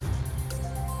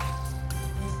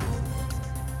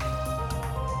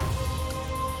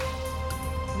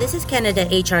This is Canada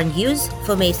HR News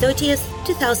for May 30th,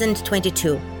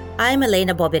 2022. I'm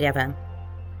Elena Bobireva.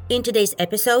 In today's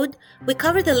episode, we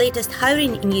cover the latest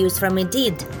hiring news from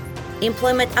Indeed,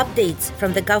 employment updates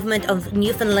from the government of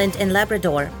Newfoundland and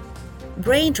Labrador,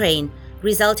 brain drain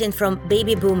resulting from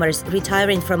baby boomers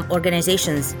retiring from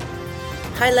organizations,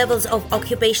 high levels of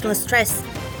occupational stress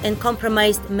and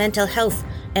compromised mental health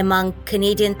among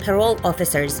Canadian parole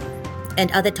officers,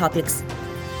 and other topics.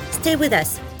 Stay with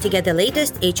us to get the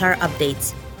latest HR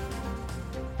updates.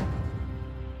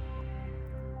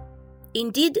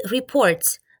 Indeed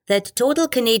reports that total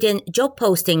Canadian job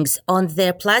postings on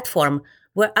their platform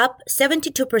were up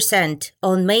 72%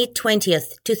 on May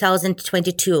 20th,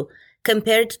 2022,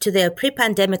 compared to their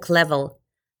pre-pandemic level,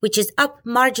 which is up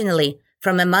marginally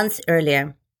from a month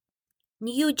earlier.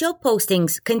 New job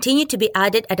postings continue to be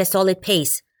added at a solid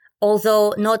pace,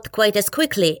 although not quite as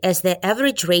quickly as the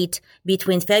average rate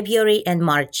between February and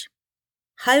March.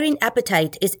 Hiring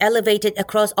appetite is elevated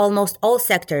across almost all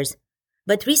sectors,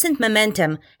 but recent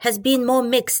momentum has been more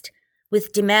mixed,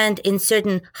 with demand in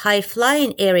certain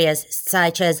high-flying areas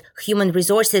such as human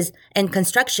resources and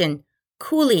construction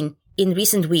cooling in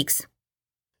recent weeks.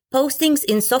 Postings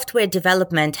in software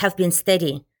development have been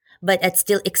steady, but at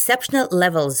still exceptional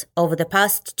levels over the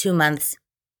past 2 months.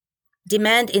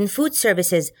 Demand in food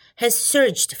services has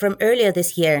surged from earlier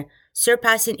this year,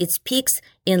 surpassing its peaks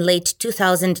in late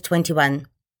 2021.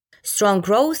 Strong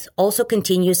growth also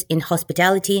continues in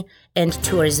hospitality and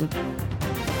tourism.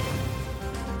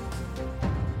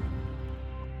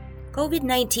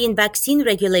 COVID-19 vaccine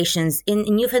regulations in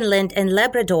Newfoundland and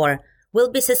Labrador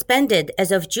will be suspended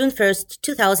as of June 1st,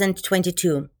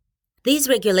 2022. These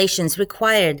regulations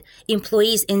required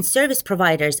employees and service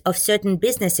providers of certain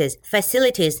businesses,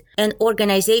 facilities, and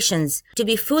organizations to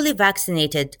be fully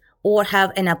vaccinated or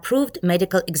have an approved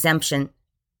medical exemption.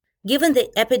 Given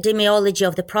the epidemiology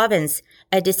of the province,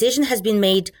 a decision has been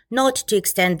made not to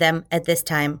extend them at this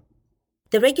time.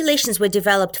 The regulations were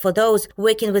developed for those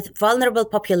working with vulnerable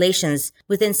populations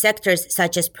within sectors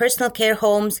such as personal care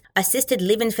homes, assisted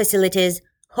living facilities,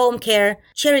 home care,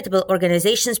 charitable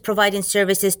organizations providing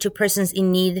services to persons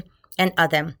in need, and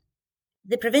other.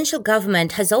 The provincial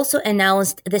government has also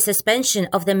announced the suspension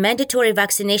of the mandatory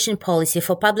vaccination policy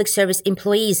for public service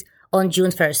employees on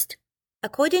June 1st.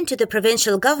 According to the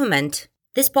provincial government,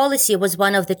 this policy was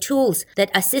one of the tools that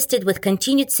assisted with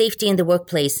continued safety in the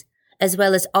workplace, as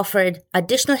well as offered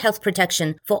additional health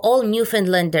protection for all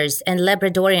Newfoundlanders and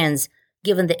Labradorians,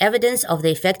 given the evidence of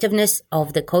the effectiveness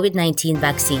of the COVID-19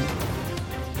 vaccine.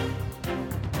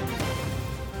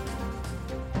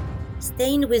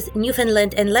 Staying with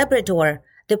Newfoundland and Labrador,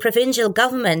 the provincial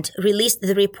government released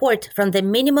the report from the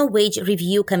Minimum Wage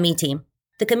Review Committee.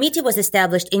 The committee was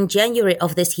established in January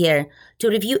of this year to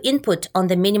review input on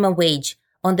the minimum wage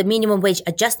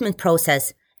adjustment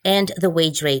process, and the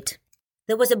wage rate.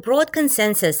 There was a broad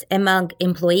consensus among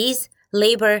employees,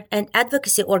 labor, and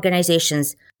advocacy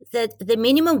organizations that the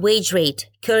minimum wage rate,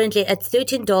 currently at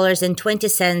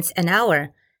 $13.20 an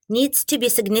hour, needs to be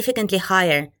significantly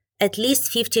higher, at least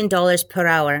 $15 per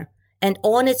hour, and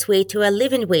on its way to a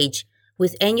living wage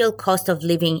with annual cost of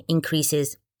living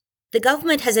increases. The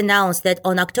government has announced that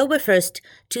on October 1st,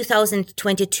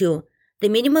 2022, the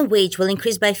minimum wage will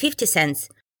increase by 50 cents,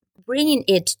 bringing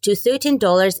it to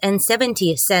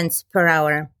 $13.70 per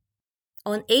hour.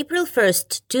 On April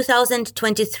 1st,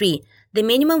 2023, the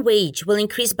minimum wage will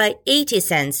increase by 80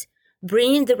 cents,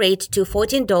 bringing the rate to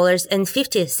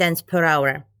 $14.50 per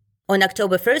hour. On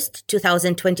October 1st,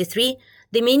 2023,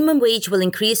 the minimum wage will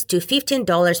increase to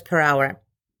 $15 per hour.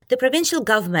 The provincial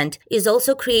government is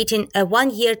also creating a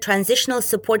 1-year transitional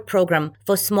support program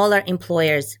for smaller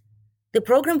employers. The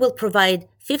program will provide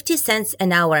 50 cents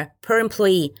an hour per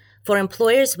employee for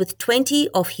employers with 20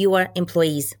 or fewer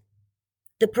employees.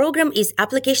 The program is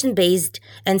application-based,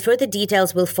 and further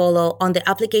details will follow on the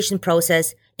application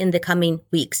process in the coming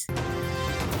weeks.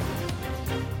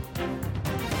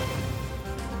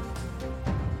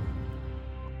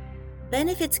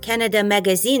 Benefits Canada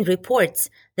magazine reports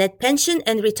that pension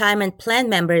and retirement plan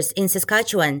members in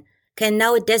Saskatchewan can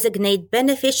now designate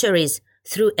beneficiaries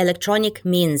through electronic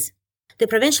means. The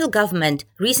provincial government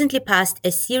recently passed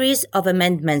a series of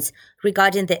amendments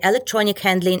regarding the electronic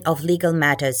handling of legal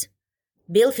matters.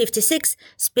 Bill 56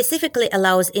 specifically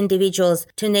allows individuals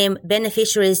to name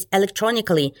beneficiaries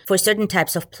electronically for certain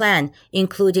types of plan,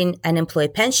 including an employee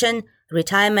pension,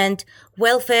 retirement,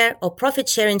 welfare or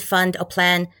profit-sharing fund or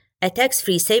plan, a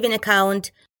tax-free saving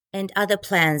account, and other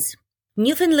plans.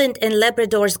 Newfoundland and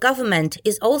Labrador's government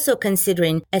is also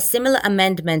considering a similar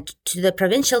amendment to the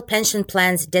Provincial Pension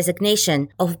Plans Designation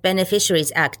of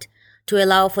Beneficiaries Act to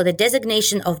allow for the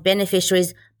designation of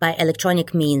beneficiaries by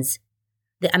electronic means.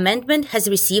 The amendment has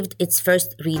received its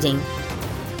first reading.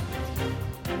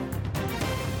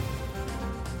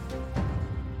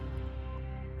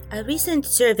 A recent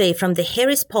survey from the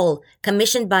Harris Poll,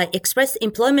 commissioned by Express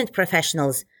Employment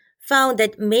Professionals, found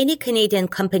that many Canadian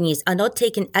companies are not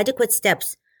taking adequate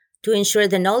steps to ensure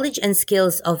the knowledge and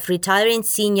skills of retiring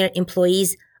senior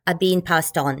employees are being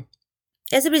passed on.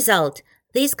 As a result,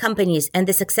 these companies and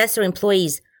the successor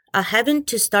employees are having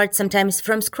to start sometimes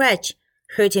from scratch,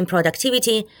 hurting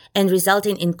productivity and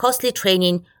resulting in costly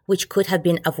training which could have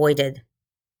been avoided.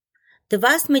 The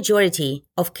vast majority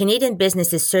of Canadian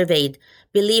businesses surveyed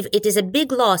believe it is a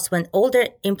big loss when older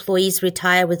employees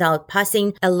retire without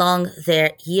passing along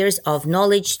their years of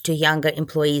knowledge to younger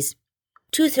employees.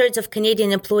 2/3 of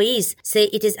Canadian employees say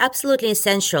it is absolutely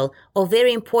essential or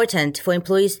very important for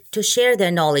employees to share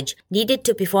their knowledge needed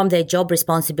to perform their job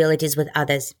responsibilities with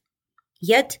others.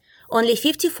 Yet, only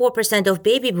 54% of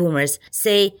baby boomers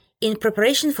say in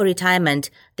preparation for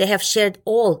retirement, they have shared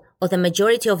all or the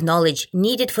majority of knowledge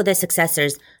needed for their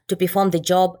successors to perform the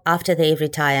job after they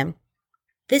retire.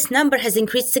 This number has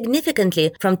increased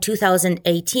significantly from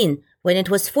 2018, when it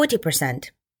was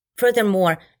 40%.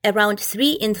 Furthermore, around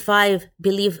 3 in 5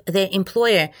 believe their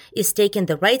employer is taking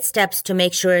the right steps to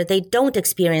make sure they don't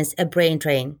experience a brain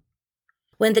drain.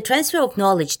 When the transfer of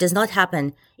knowledge does not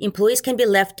happen, employees can be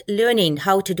left learning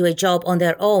how to do a job on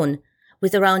their own,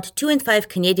 with around 2 in 5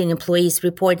 Canadian employees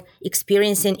report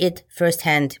experiencing it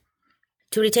firsthand.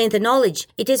 To retain the knowledge,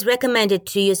 it is recommended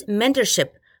to use mentorship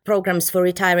programs for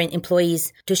retiring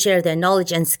employees to share their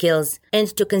knowledge and skills and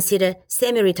to consider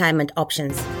semi-retirement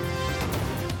options.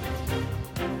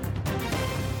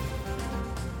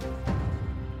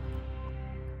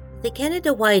 The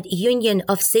Canada-wide Union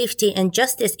of Safety and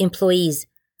Justice Employees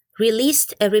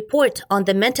released a report on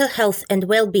the mental health and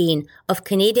well-being of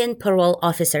Canadian parole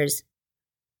officers.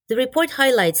 The report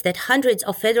highlights that hundreds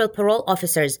of federal parole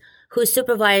officers who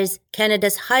supervise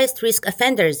Canada's highest-risk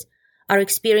offenders are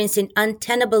experiencing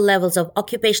untenable levels of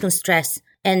occupational stress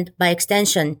and, by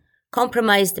extension,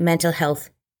 compromised mental health.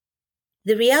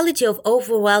 The reality of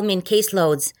overwhelming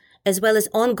caseloads, as well as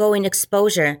ongoing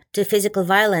exposure to physical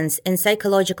violence and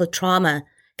psychological trauma,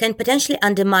 can potentially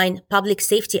undermine public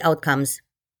safety outcomes.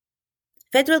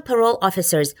 Federal parole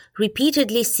officers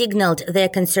repeatedly signaled their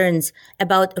concerns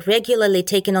about regularly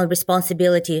taking on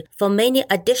responsibility for many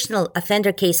additional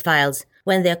offender case files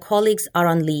when their colleagues are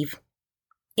on leave.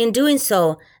 In doing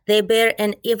so, they bear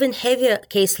an even heavier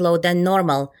caseload than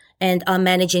normal and are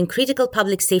managing critical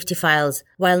public safety files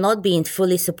while not being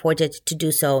fully supported to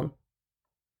do so.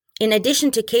 In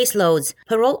addition to caseloads,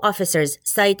 parole officers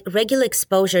cite regular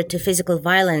exposure to physical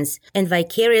violence and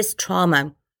vicarious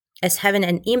trauma as having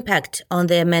an impact on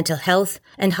their mental health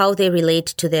and how they relate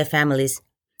to their families,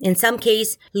 in some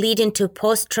cases leading to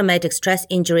post-traumatic stress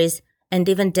injuries and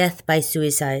even death by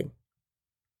suicide.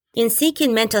 In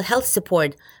seeking mental health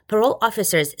support, parole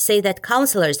officers say that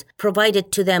counselors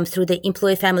provided to them through the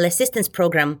Employee Family Assistance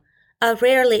Program are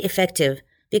rarely effective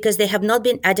because they have not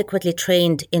been adequately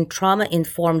trained in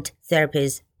trauma-informed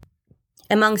therapies.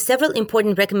 Among several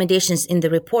important recommendations in the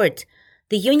report,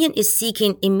 the union is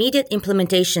seeking immediate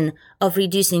implementation of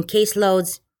reducing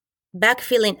caseloads,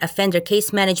 backfilling offender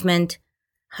case management,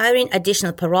 hiring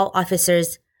additional parole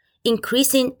officers,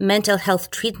 increasing mental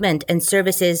health treatment and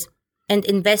services, and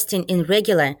investing in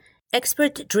regular,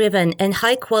 expert-driven and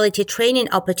high-quality training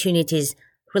opportunities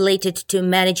related to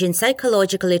managing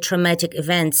psychologically traumatic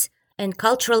events and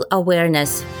cultural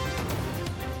awareness.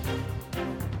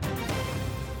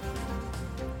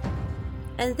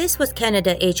 And this was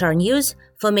Canada HR News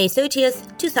for May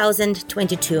 30th,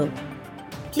 2022.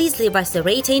 Please leave us a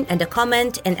rating and a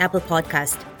comment in Apple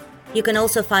Podcast. You can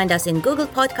also find us in Google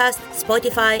Podcast,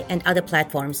 Spotify, and other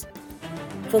platforms.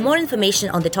 For more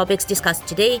information on the topics discussed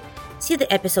today, see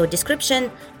the episode description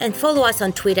and follow us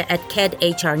on Twitter at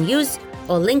CADHR News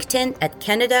or LinkedIn at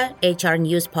Canada HR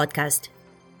News Podcast.